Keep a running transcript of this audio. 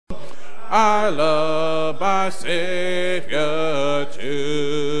I love my Savior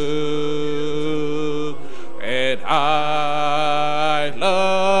too. And I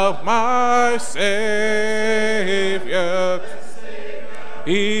love my Savior.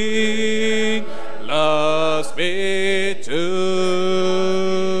 He loves me too.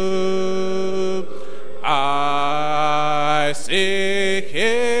 I seek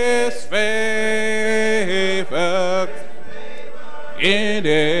his favor in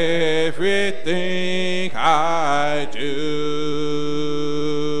everything I do.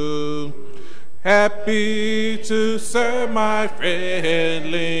 Happy to serve my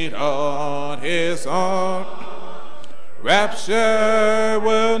friend, lean on his arm. Rapture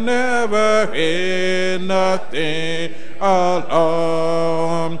will never end, nothing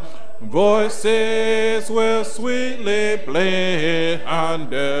alone. Voices will sweetly blend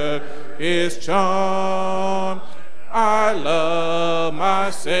under his charm. I love my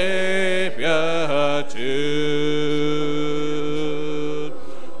Savior too.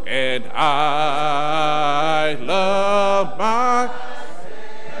 And I love my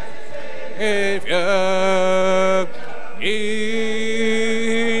Savior.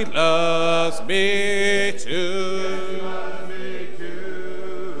 He loves me too.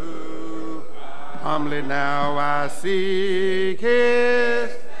 Humbly now I seek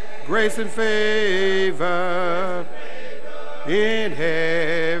his grace and favor in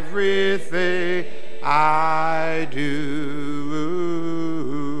everything I do.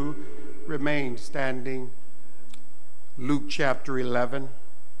 Remain standing. Luke chapter 11.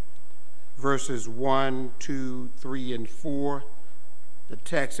 Verses 1, 2, 3, and 4, the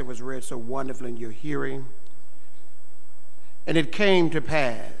text that was read so wonderfully in your hearing. And it came to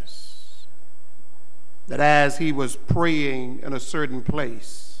pass that as he was praying in a certain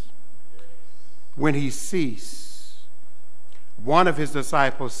place, when he ceased, one of his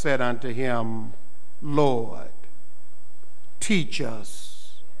disciples said unto him, Lord, teach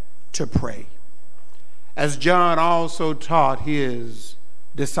us to pray, as John also taught his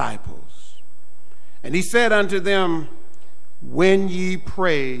disciples. And he said unto them, when ye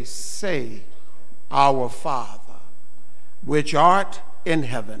pray, say, Our Father, which art in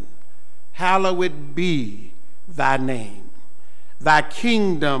heaven, hallowed be thy name. Thy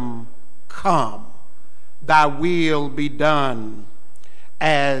kingdom come, thy will be done,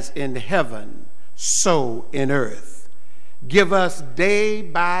 as in heaven, so in earth. Give us day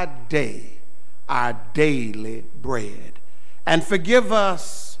by day our daily bread, and forgive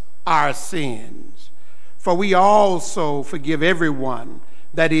us our sins, for we also forgive everyone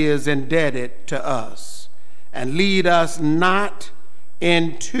that is indebted to us. And lead us not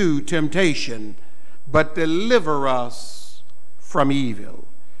into temptation, but deliver us from evil.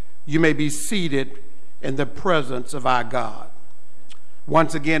 You may be seated in the presence of our God.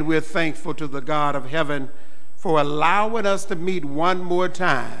 Once again, we're thankful to the God of heaven for allowing us to meet one more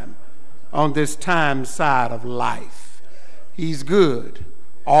time on this time side of life. He's good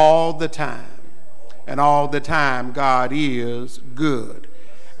all the time. And all the time, God is good.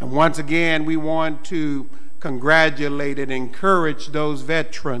 And once again, we want to congratulate and encourage those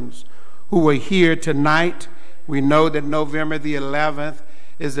veterans who are here tonight. We know that November the 11th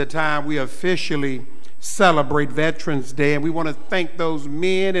is the time we officially celebrate Veterans Day, and we want to thank those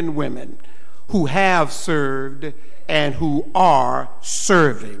men and women who have served and who are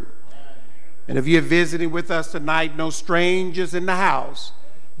serving. And if you're visiting with us tonight, no strangers in the house,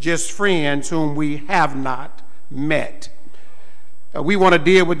 just friends whom we have not met. We want to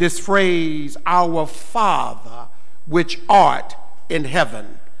deal with this phrase, Our Father, which art in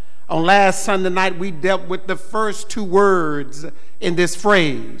heaven. On last Sunday night, we dealt with the first two words in this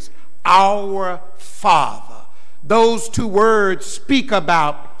phrase, Our Father. Those two words speak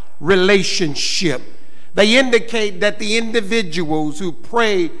about relationship. They indicate that the individuals who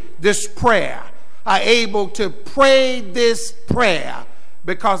pray this prayer are able to pray this prayer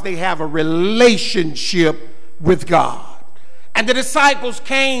because they have a relationship with God. And the disciples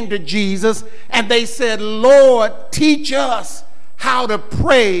came to Jesus and they said, Lord, teach us how to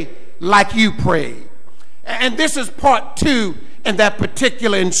pray like you pray. And this is part 2 in that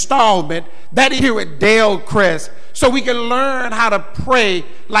particular installment that here at Dellcrest, so we can learn how to pray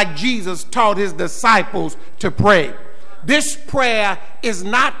like Jesus taught his disciples to pray. This prayer is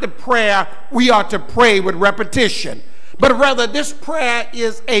not the prayer we are to pray with repetition, but rather this prayer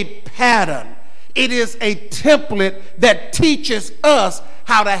is a pattern. It is a template that teaches us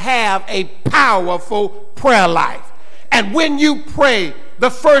how to have a powerful prayer life. And when you pray,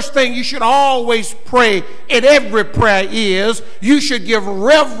 the first thing you should always pray in every prayer is you should give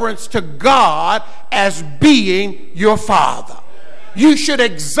reverence to God as being your Father. You should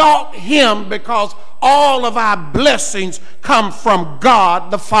exalt him because all of our blessings come from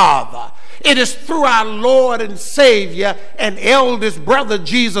God the Father. It is through our Lord and Savior and eldest brother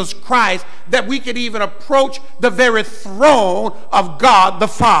Jesus Christ that we can even approach the very throne of God the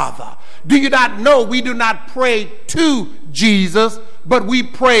Father. Do you not know we do not pray to Jesus, but we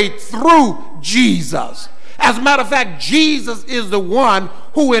pray through Jesus? As a matter of fact, Jesus is the one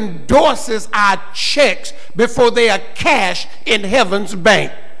who endorses our checks before they are cashed in heaven's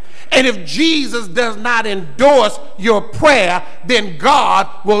bank. And if Jesus does not endorse your prayer, then God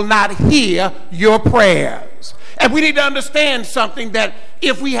will not hear your prayers. And we need to understand something, that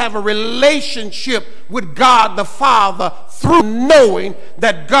if we have a relationship with God the Father through knowing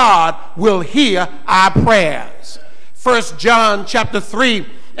that God will hear our prayers. 1 John chapter 3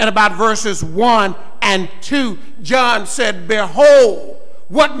 and about verses 1 and 2, John said, "Behold,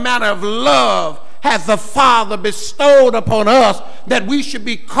 what manner of love hath the Father bestowed upon us, that we should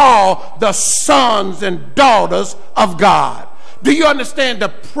be called the sons and daughters of God." Do you understand the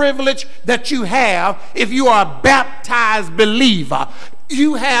privilege that you have if you are a baptized believer?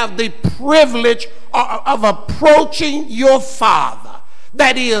 You have the privilege of approaching your Father,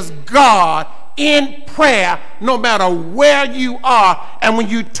 that is God, in prayer, no matter where you are. And when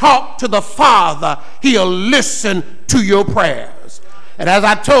you talk to the Father, he'll listen to your prayers. And as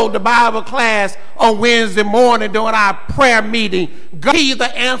I told the Bible class on Wednesday morning during our prayer meeting, God either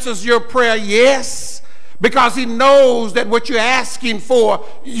answers your prayer yes, because he knows that what you're asking for,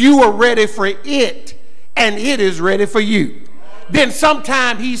 you are ready for it, and it is ready for you. Then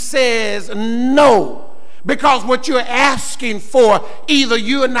sometimes he says no, because what you're asking for, either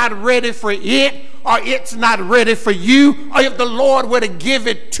you're not ready for it, or it's not ready for you, or if the Lord were to give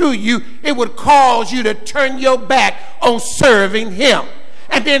it to you, it would cause you to turn your back on serving him.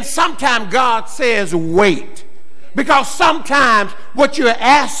 And then sometimes God says wait, because sometimes what you're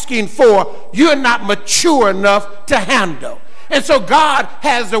asking for, you're not mature enough to handle. And so God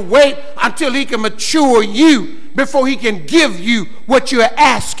has to wait until he can mature you before he can give you what you're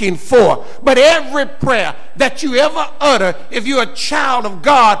asking for. But every prayer that you ever utter, if you're a child of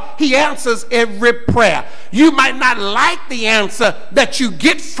God, he answers every prayer. You might not like the answer that you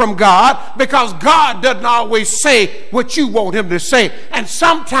get from God, because God doesn't always say what you want him to say. And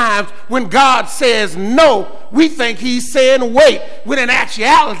sometimes when God says no, we think he's saying wait, when in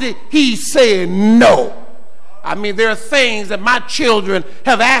actuality he's saying no. I mean, there are things that my children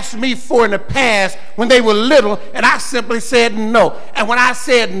have asked me for in the past when they were little, and I simply said no. And when I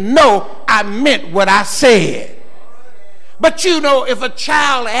said no, I meant what I said. But you know, if a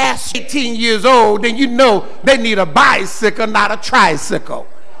child asks 18 years old, then you know they need a bicycle, not a tricycle.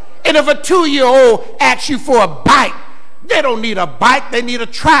 And if a 2-year-old asks you for a bike, they don't need a bike, they need a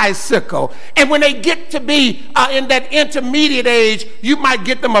tricycle. And when they get to be in that intermediate age, you might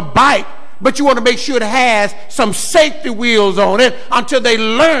get them a bike, but you want to make sure it has some safety wheels on it until they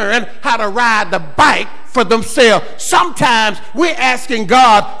learn how to ride the bike for themselves. Sometimes we're asking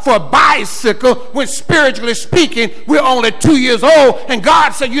God for a bicycle when, spiritually speaking, we're only 2 years old, and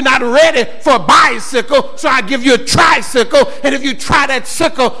God said, you're not ready for a bicycle, so I give you a tricycle. And if you try that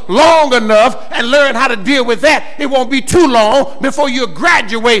cycle long enough and learn how to deal with that, it won't be too long before you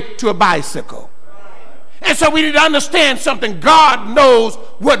graduate to a bicycle. And so we need to understand something. God knows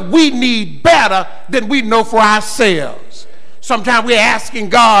what we need better than we know for ourselves. Sometimes we're asking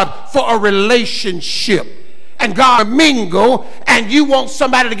God for a relationship, and God mingle, and you want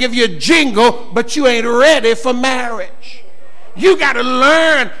somebody to give you a jingle, but you ain't ready for marriage. You got to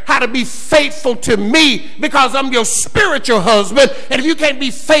learn how to be faithful to me, because I'm your spiritual husband. And if you can't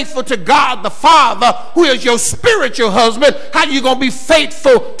be faithful to God the Father, who is your spiritual husband, how are you going to be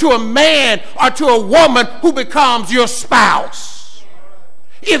faithful to a man or to a woman who becomes your spouse?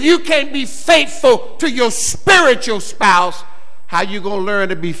 If you can't be faithful to your spiritual spouse, how are you going to learn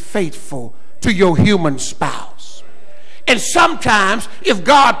to be faithful to your human spouse? And sometimes if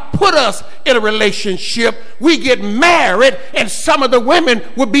God put us in a relationship, we get married, and some of the women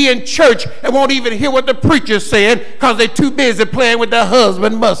will be in church and won't even hear what the preacher's saying because they're too busy playing with their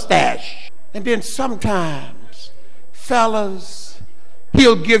husband's mustache. And then sometimes, fellas,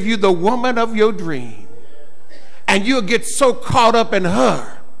 he'll give you the woman of your dream, and you'll get so caught up in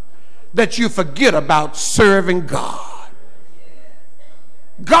her that you forget about serving God.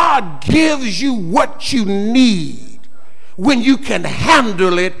 God gives you what you need when you can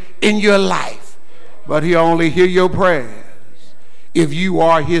handle it in your life, but he only hears your prayers if you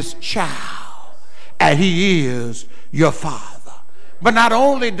are his child and he is your father. But not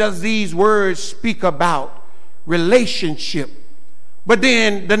only does these words speak about relationship, but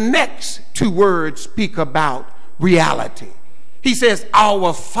then the next two words speak about reality. He says,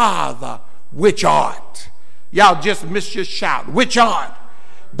 our Father, which art. Y'all just missed your shout. Which art.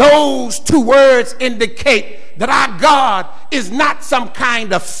 Those two words indicate that our God is not some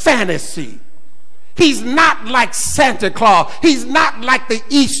kind of fantasy. He's not like Santa Claus. He's not like the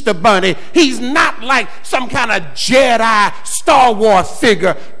Easter Bunny. He's not like some kind of Jedi Star Wars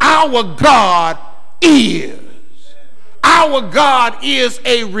figure. Our God is. Our God is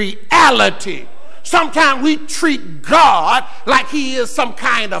a reality. Sometimes we treat God like he is some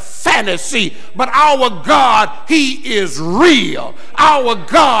kind of fantasy, but our God, he is real. Our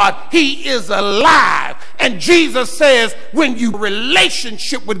God, he is alive. And Jesus says, when you have a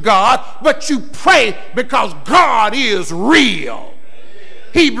relationship with God, but you pray because God is real.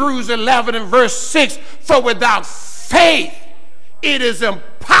 Hebrews 11 and verse 6, for without faith it is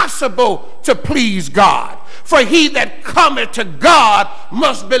impossible to please God. For he that cometh to God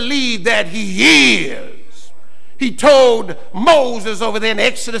must believe that he is. He told Moses over there in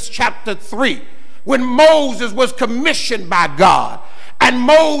Exodus chapter 3, when Moses was commissioned by God, and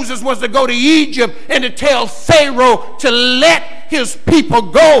Moses was to go to Egypt and to tell Pharaoh to let his people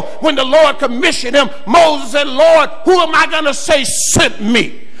go. When the Lord commissioned him, Moses said, Lord, who am I going to say sent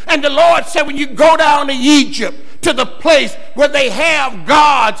me? And the Lord said, when you go down to Egypt, to the place where they have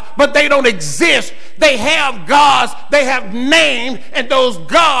gods, but they don't exist. They have gods, they have names, and those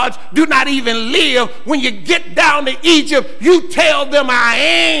gods do not even live. When you get down to Egypt, you tell them, I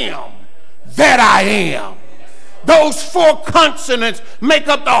am that I am. Those four consonants make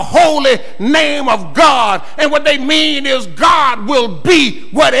up the holy name of God. And what they mean is God will be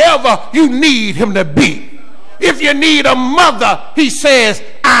whatever you need him to be. If you need a mother, he says,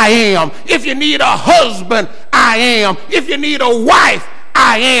 I am. If you need a husband, I am. If you need a wife,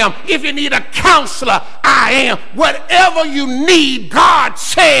 I am. If you need a counselor, I am. Whatever you need, God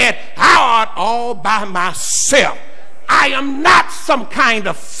said, I art all by myself. I am not some kind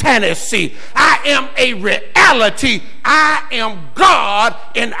of fantasy. I am a reality. I am God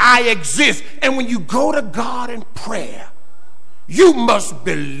and I exist. And when you go to God in prayer, you must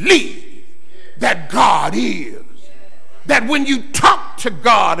believe that God is. That when you talk to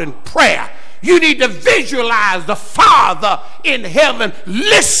God in prayer, you need to visualize the Father in heaven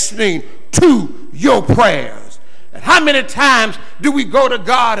listening to your prayers. And how many times do we go to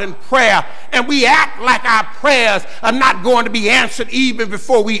God in prayer and we act like our prayers are not going to be answered even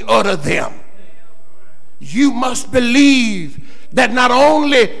before we utter them? You must believe that not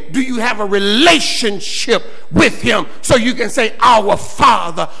only do you have a relationship with him so you can say our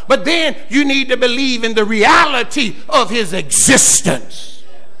Father, but then you need to believe in the reality of his existence.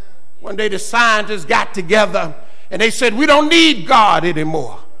 One day the scientists got together and they said, we don't need God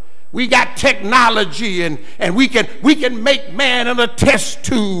anymore. We got technology and we can make man in a test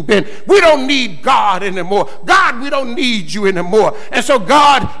tube, and we don't need God anymore. God, we don't need you anymore. And so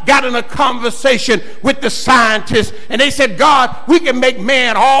God got in a conversation with the scientists and they said, God, we can make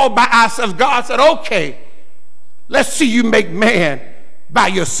man all by ourselves. God said, okay, let's see you make man by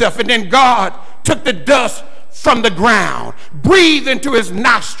yourself. And then God took the dust from the ground, breathed into his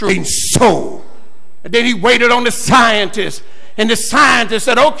nostrils and soul. And then he waited on the scientists. And the scientist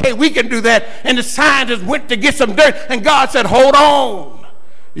said, okay, we can do that. And the scientist went to get some dirt. And God said, hold on.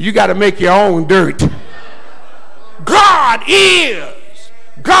 You got to make your own dirt. God is.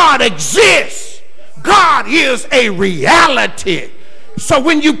 God exists. God is a reality. So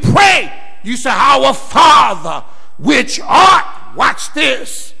when you pray, you say, our Father, which art, watch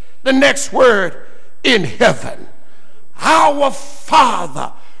this, the next word, in heaven. Our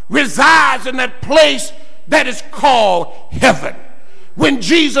Father resides in that place that is called heaven. When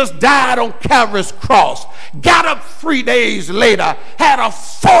Jesus died on Calvary's cross, got up 3 days later, had a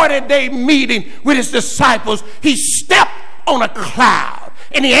 40-day meeting with his disciples, he stepped on a cloud.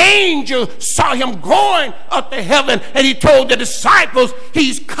 And the angel saw him going up to heaven, and he told the disciples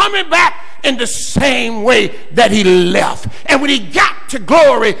he's coming back in the same way that he left. And when he got to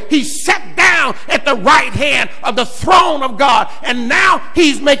glory, he sat down at the right hand of the throne of God. And now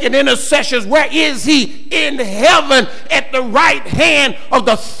he's making intercessions. Where is he? In heaven at the right hand of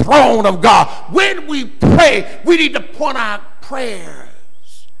the throne of God. When we pray, we need to point our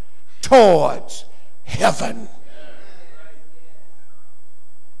prayers towards heaven.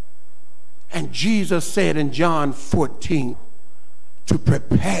 And Jesus said in John 14, to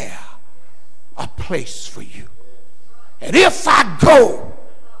prepare a place for you. And if I go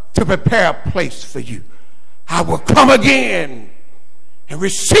to prepare a place for you, I will come again and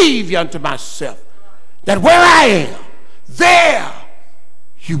receive you unto myself, that where I am, there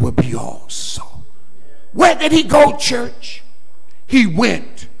you will be also. Where did he go, church? He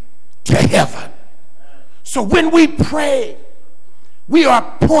went to heaven. So when we pray, we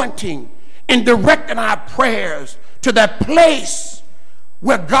are pointing and directing our prayers to that place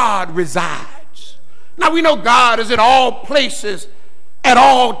where God resides. Now we know God is in all places at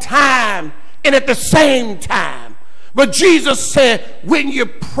all time and at the same time. But Jesus said, when you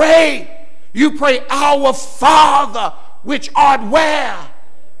pray our Father which art where?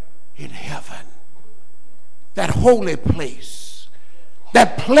 In heaven. That holy place.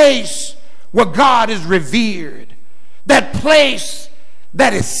 That place where God is revered. That place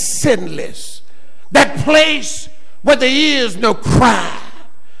that is sinless. That place where there is no crime.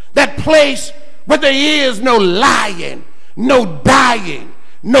 That place where there is no lying, no dying,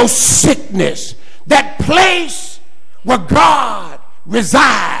 no sickness. That place where God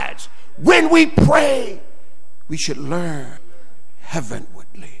resides. When we pray, we should learn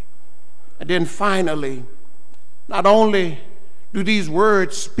heavenwardly. And then finally, not only do these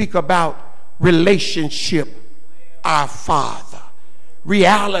words speak about relationship, our Father,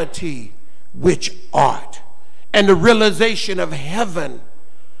 reality which art, and the realization of heaven,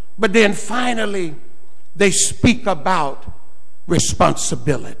 but then finally they speak about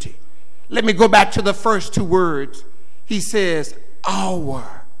responsibility. Let me go back to the first two words. He says,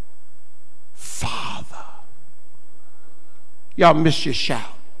 our Father. Y'all miss your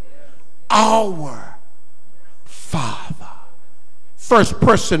shout. Our Father. First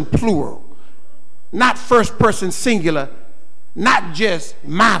person plural, not first person singular, not just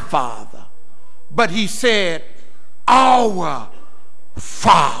my Father, but he said, our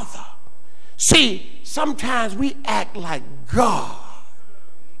Father. See, sometimes we act like God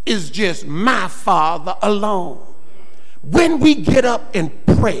is just my Father alone. When we get up and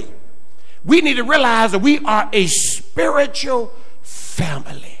pray, we need to realize that we are a spiritual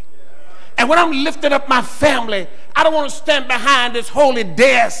family. And when I'm lifting up my family, I don't want to stand behind this holy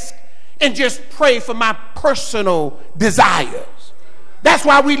desk and just pray for my personal desires. That's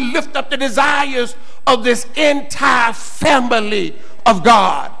why we lift up the desires of this entire family of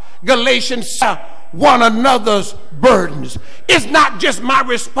God. Galatians, one another's burdens. It's not just my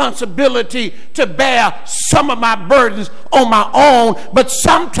responsibility to bear some of my burdens on my own, but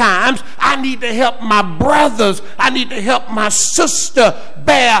sometimes I need to help my brothers, I need to help my sister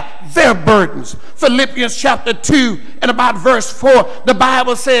bear their burdens. Philippians chapter 2 and about verse 4, the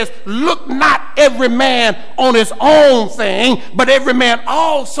Bible says, look not every man on his own thing, but every man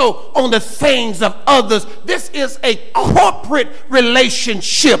also on the things of others. This is a corporate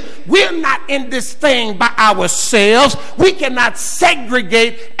relationship. We're not in this thing by ourselves. We cannot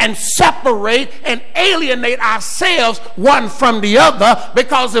segregate and separate and alienate ourselves one from the other,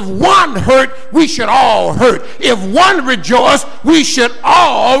 because if one hurt, we should all hurt. If one rejoice, we should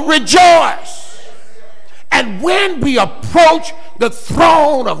all rejoice. And when we approach the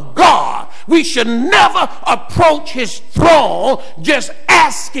throne of God, we should never approach his throne just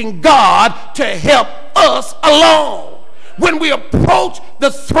asking God to help us alone. When we approach the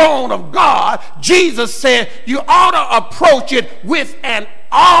throne of God, Jesus said you ought to approach it with an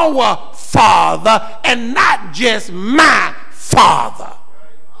our Father and not just my Father.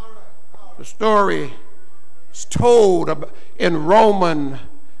 The story is told in Roman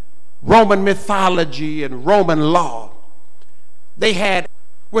mythology and Roman law. They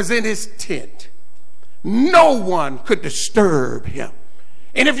was in his tent. No one could disturb him.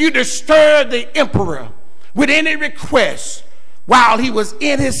 And if you disturb the emperor with any request while he was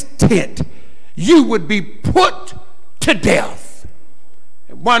in his tent, you would be put to death.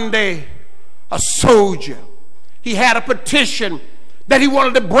 And one day, a soldier, he had a petition that he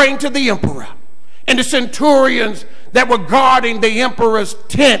wanted to bring to the emperor. And the centurions that were guarding the emperor's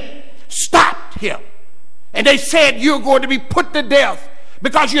tent stopped him. And they said, you're going to be put to death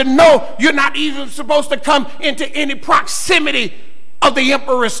because you know you're not even supposed to come into any proximity of the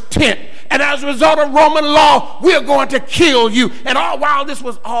emperor's tent. And as a result of Roman law, we're going to kill you. And all while this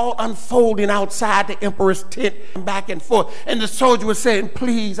was all unfolding outside the emperor's tent, back and forth, and the soldier was saying,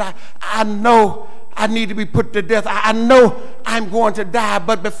 please, I know I need to be put to death. I know I'm going to die,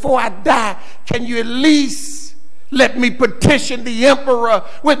 but before I die, can you at least let me petition the emperor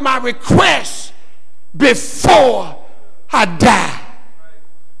with my request before I die?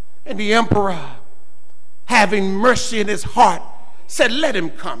 And the emperor, having mercy in his heart, said, let him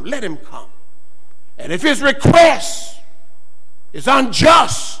come, let him come. And if his request is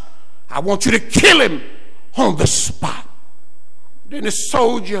unjust, I want you to kill him on the spot. Then the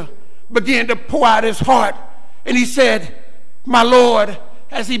soldier began to pour out his heart, and he said, my Lord,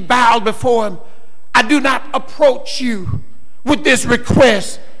 as he bowed before him, I do not approach you with this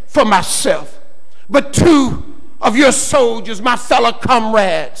request for myself, but two of your soldiers, my fellow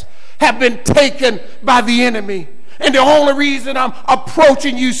comrades, have been taken by the enemy. And the only reason I'm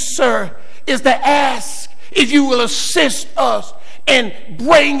approaching you, sir, is to ask if you will assist us in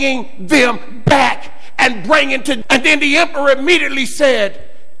bringing them back and bringing to. And then the emperor immediately said,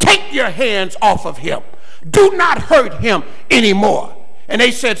 take your hands off of him. Do not hurt him anymore. And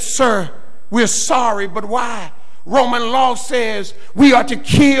they said, sir, we're sorry, but why? Roman law says we are to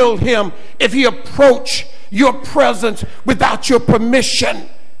kill him if he approach your presence without your permission.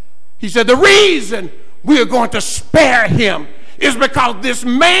 He said, the reason we are going to spare him is because this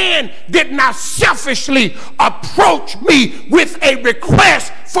man did not selfishly approach me with a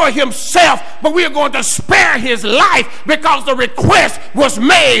request for himself, but we are going to spare his life because the request was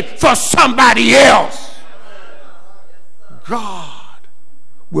made for somebody else. God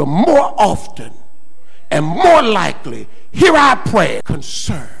will more often and more likely hear our prayer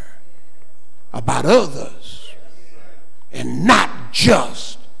concerned about others and not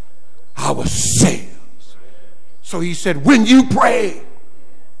just ourselves. So he said, when you pray,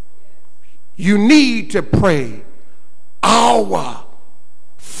 you need to pray, our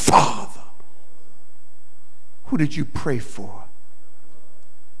Father. Who did you pray for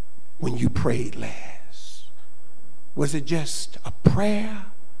when you prayed last? Was it just a prayer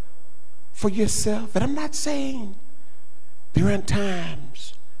for yourself? And I'm not saying there aren't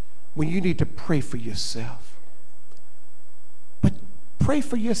times when you need to pray for yourself, but pray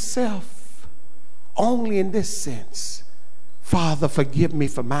for yourself only in this sense: Father, forgive me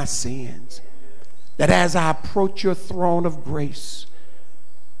for my sins, that as I approach your throne of grace,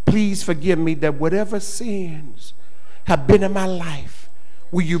 please forgive me that whatever sins have been in my life,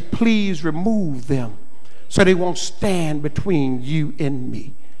 will you please remove them so they won't stand between you and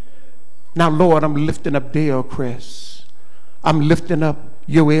me. Now, Lord, I'm lifting up Dellcrest. I'm lifting up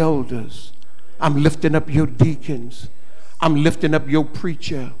your elders. I'm lifting up your deacons. I'm lifting up your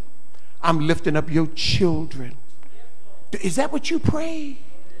preacher. I'm lifting up your children. Is that what you pray?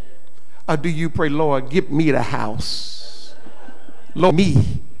 Or do you pray, Lord, give me the house, Lord,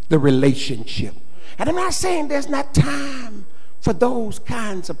 me the relationship? And I'm not saying there's not time for those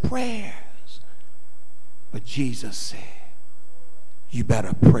kinds of prayers, but Jesus said, you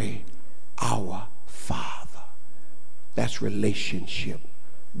better pray, our Father. That's relationship,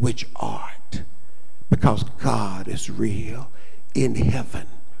 which art, because God is real in heaven,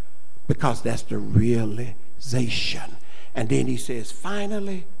 because that's the realization. And then he says,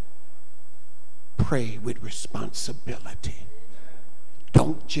 finally, pray with responsibility.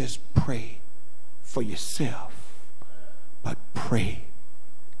 Don't just pray for yourself, but pray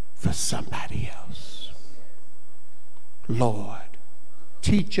for somebody else. Lord,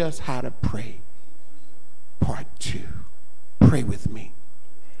 teach us how to pray. Part 2. Pray with me.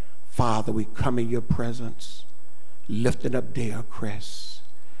 Father, we come in your presence, lifting up Dellcrest,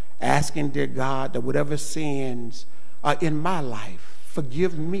 asking, dear God, that whatever sins are in my life,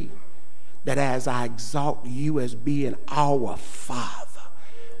 forgive me, that as I exalt you as being our Father,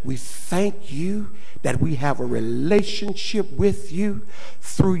 we thank you that we have a relationship with you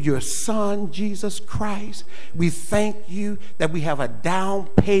through your Son, Jesus Christ. We thank you that we have a down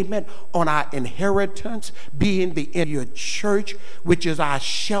payment on our inheritance, being in your church, which is our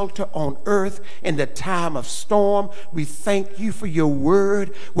shelter on earth in the time of storm. We thank you for your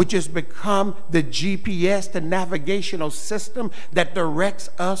word, which has become the GPS, the navigational system that directs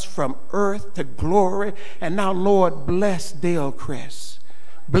us from earth to glory. And now, Lord, bless Dellcrest.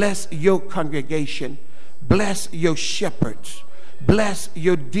 Bless your congregation. Bless your shepherds. Bless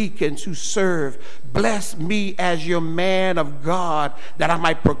your deacons who serve. Bless me as your man of God, that I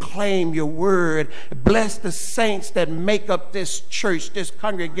might proclaim your word. Bless the saints that make up this church, this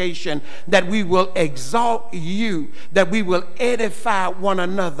congregation, that we will exalt you, that we will edify one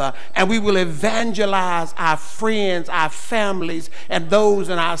another, and we will evangelize our friends, our families, and those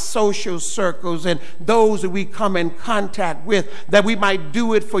in our social circles, and those that we come in contact with, that we might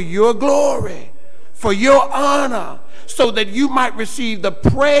do it for your glory, for your honor, so that you might receive the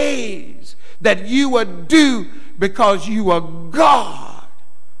praise that you are due, because you are God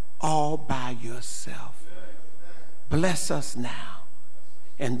all by yourself. Bless us now.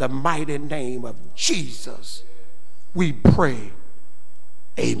 In the mighty name of Jesus, we pray.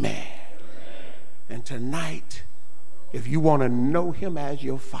 Amen. And tonight, if you want to know him as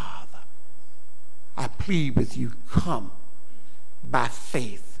your Father, I plead with you, come by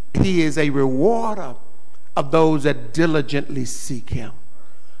faith. He is a rewarder of those that diligently seek him.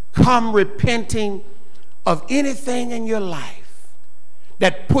 Come repenting of anything in your life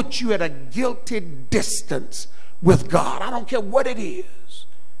that puts you at a guilty distance with God. I don't care what it is.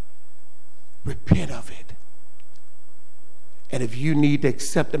 Repent of it. And if you need to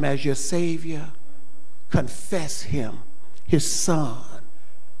accept him as your Savior, confess him, his son,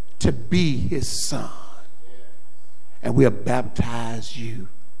 to be his son. And we'll baptize you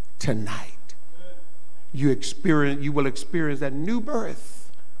tonight. You will experience that new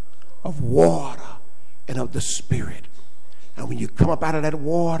birth of water and of the Spirit. And when you come up out of that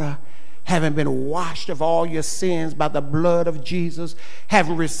water, having been washed of all your sins by the blood of Jesus,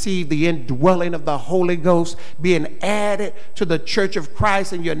 having received the indwelling of the Holy Ghost, being added to the Church of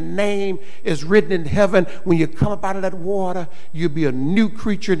Christ, and your name is written in heaven, when you come up out of that water, you'll be a new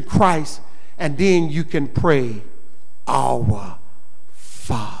creature in Christ, and then you can pray, Our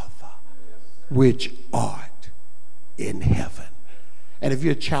Father, which art in heaven. And if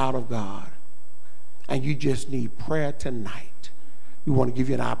you're a child of God and you just need prayer tonight, we want to give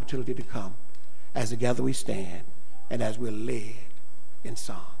you an opportunity to come as together we stand and as we're led in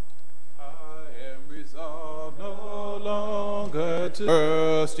song. I am resolved no longer to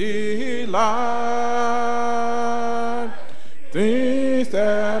thirsty life, things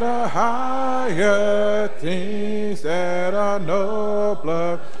that are higher, things that are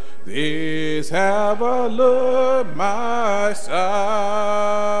nobler, these have allured my sight.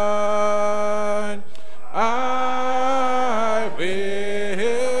 I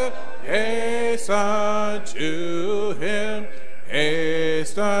will hasten to him,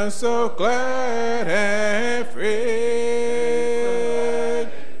 hasten so glad and free.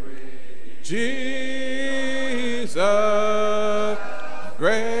 Jesus,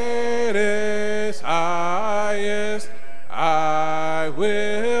 greatest, highest, I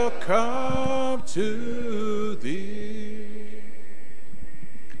will come to thee.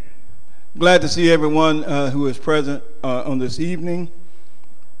 Glad to see everyone who is present on this evening.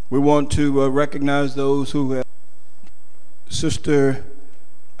 We want to recognize those who have Sister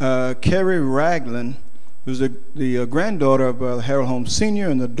Carrie Ragland, who's the granddaughter of Harold Holmes Sr.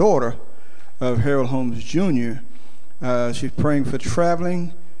 and the daughter of Harold Holmes Jr. She's praying for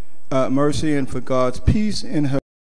traveling mercy and for God's peace in her